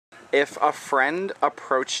If a friend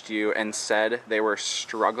approached you and said they were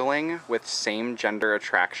struggling with same-gender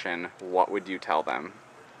attraction, what would you tell them?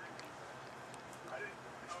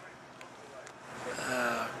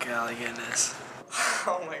 Oh, golly goodness.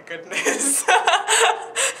 Oh my goodness.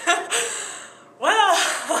 Well,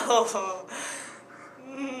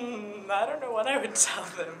 I don't know what I would tell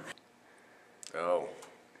them. Oh.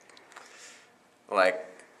 Like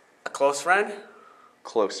a close friend?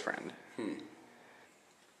 Close friend.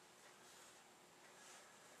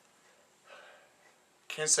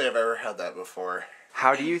 Can't say I've ever had that before.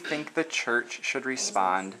 How do you think the church should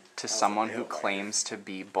respond to someone who claims to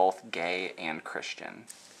be both gay and Christian?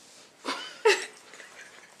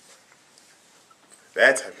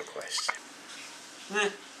 That type of question.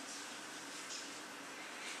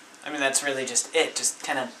 I mean, that's really just it. Just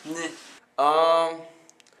kind of.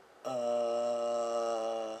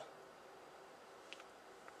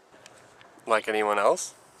 Like anyone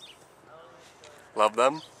else? Love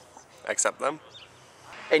them? Accept them?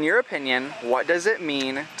 In your opinion, what does it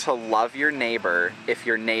mean to love your neighbor if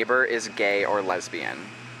your neighbor is gay or lesbian?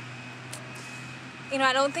 You know,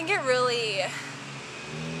 I don't think it really...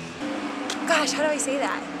 Gosh, how do I say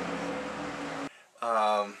that?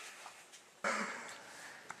 Oh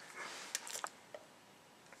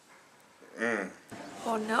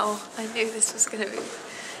no, I knew this was going to be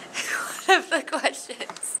one of the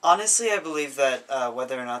questions. Honestly, I believe that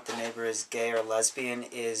whether or not the neighbor is gay or lesbian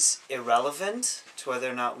is irrelevant to whether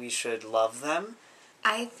or not we should love them.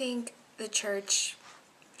 I think the church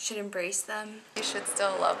should embrace them. We should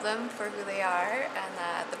still love them for who they are, and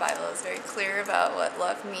that the Bible is very clear about what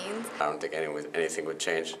love means. I don't think anything would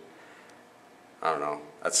change. I don't know.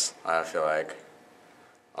 I feel like...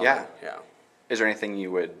 Yeah. Yeah. Is there anything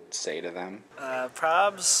you would say to them?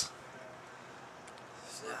 Probs.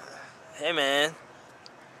 Hey, man.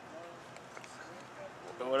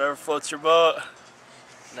 Whatever floats your boat.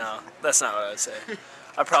 No, that's not what I would say.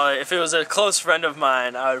 I probably, if it was a close friend of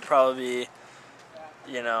mine, I would probably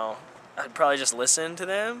be, you know, I'd probably just listen to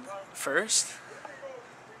them first.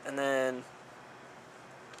 And then,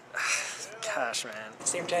 gosh, man.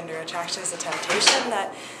 Same-gender attraction is a temptation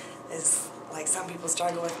that is, like, some people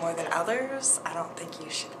struggle with more than others. I don't think you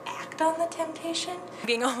should act on the temptation.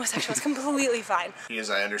 Being homosexual is completely fine. Because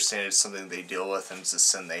I understand it's something they deal with and it's a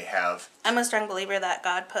sin they have. I'm a strong believer that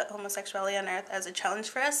God put homosexuality on earth as a challenge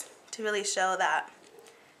for us to really show that,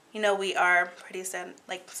 you know, we are pretty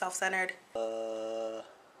self-centered.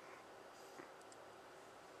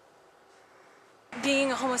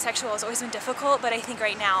 Being a homosexual has always been difficult, but I think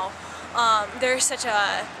right now there's such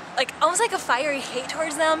a, almost like a fiery hate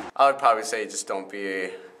towards them. I would probably say just don't be,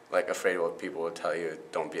 afraid of what people will tell you.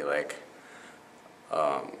 Don't be,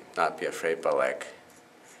 not be afraid, but,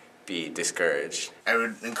 be discouraged. I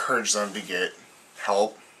would encourage them to get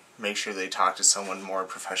help. Make sure they talk to someone more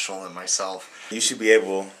professional than myself. You should be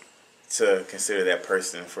able to consider that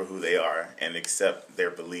person for who they are and accept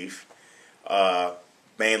their belief.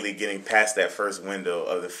 Mainly getting past that first window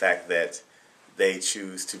of the fact that they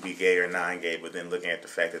choose to be gay or non-gay, but then looking at the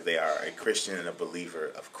fact that they are a Christian and a believer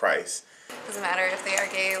of Christ. Doesn't matter if they are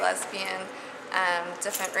gay, lesbian,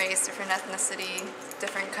 different race, different ethnicity,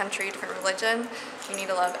 different country, different religion. You need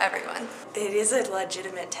to love everyone. It is a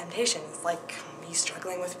legitimate temptation. It's like me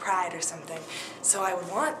struggling with pride or something. So I would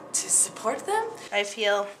want to support them. I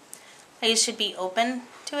feel you should be open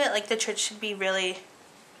to it. Like, the church should be really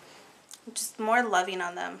just more loving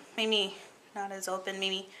on them. Maybe not as open,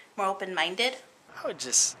 maybe more open-minded. I would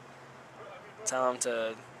just tell them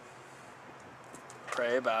to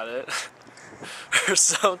pray about it or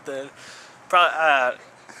something. Probably,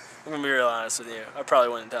 I'm gonna be real honest with you. I probably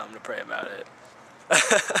wouldn't tell them to pray about it.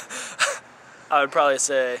 I would probably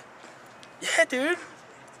say, yeah, dude,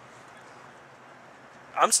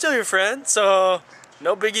 I'm still your friend, so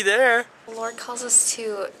no biggie there. The Lord calls us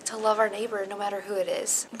to love our neighbor no matter who it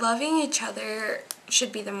is. Loving each other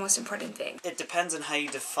should be the most important thing. It depends on how you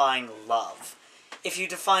define love. If you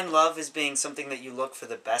define love as being something that you look for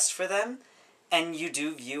the best for them, and you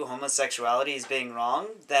do view homosexuality as being wrong,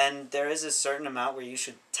 then there is a certain amount where you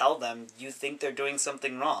should tell them you think they're doing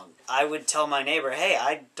something wrong. I would tell my neighbor, hey,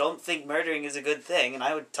 I don't think murdering is a good thing, and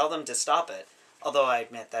I would tell them to stop it. Although I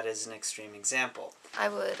admit that is an extreme example. I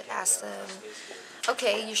would ask them,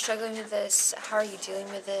 okay, you're struggling with this. How are you dealing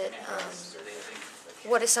with it?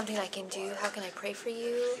 What is something I can do? How can I pray for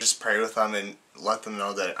you? Just pray with them and let them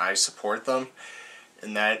know that I support them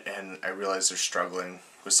in that, and I realize they're struggling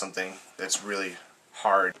with something that's really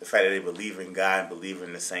hard. The fact that they believe in God and believe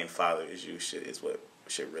in the same Father as you is what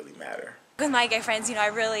should really matter. With my gay friends, you know, I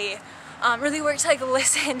really work to like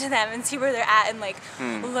listen to them and see where they're at and like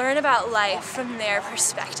learn about life from their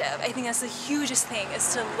perspective. I think that's the hugest thing,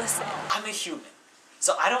 is to listen. I'm a human,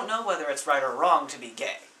 so I don't know whether it's right or wrong to be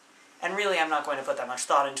gay. And really, I'm not going to put that much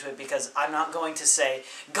thought into it, because I'm not going to say,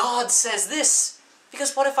 God says this,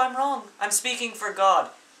 because what if I'm wrong? I'm speaking for God.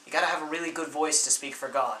 You gotta have a really good voice to speak for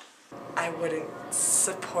God. I wouldn't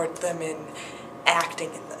support them in acting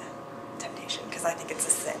in the temptation, because I think it's a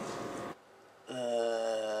sin.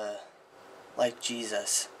 Like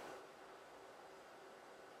Jesus.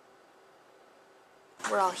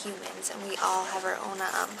 We're all humans, and we all have our own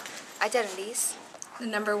identities. The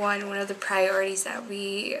number one of the priorities that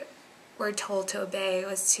we were told to obey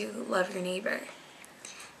was to love your neighbor.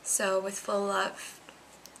 So with full love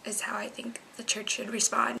is how I think the church should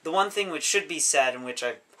respond. The one thing which should be said, and which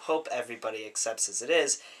I hope everybody accepts as it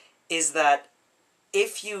is that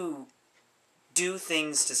if you do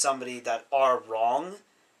things to somebody that are wrong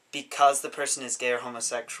because the person is gay or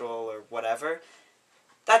homosexual or whatever,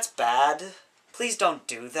 that's bad. Please don't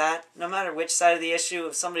do that. No matter which side of the issue,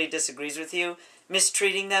 if somebody disagrees with you,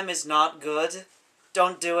 mistreating them is not good.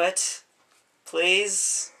 Don't do it.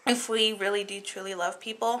 Please. If we really do truly love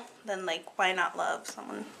people, then like, why not love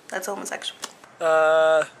someone that's homosexual?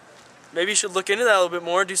 Maybe you should look into that a little bit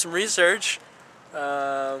more, do some research,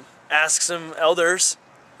 ask some elders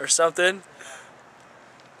or something.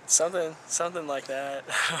 Something like that.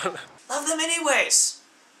 Love them anyways.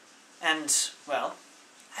 And, well,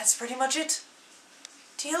 that's pretty much it.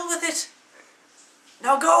 Deal with it.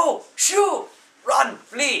 Now go! Shoo! Run!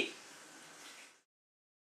 Flee!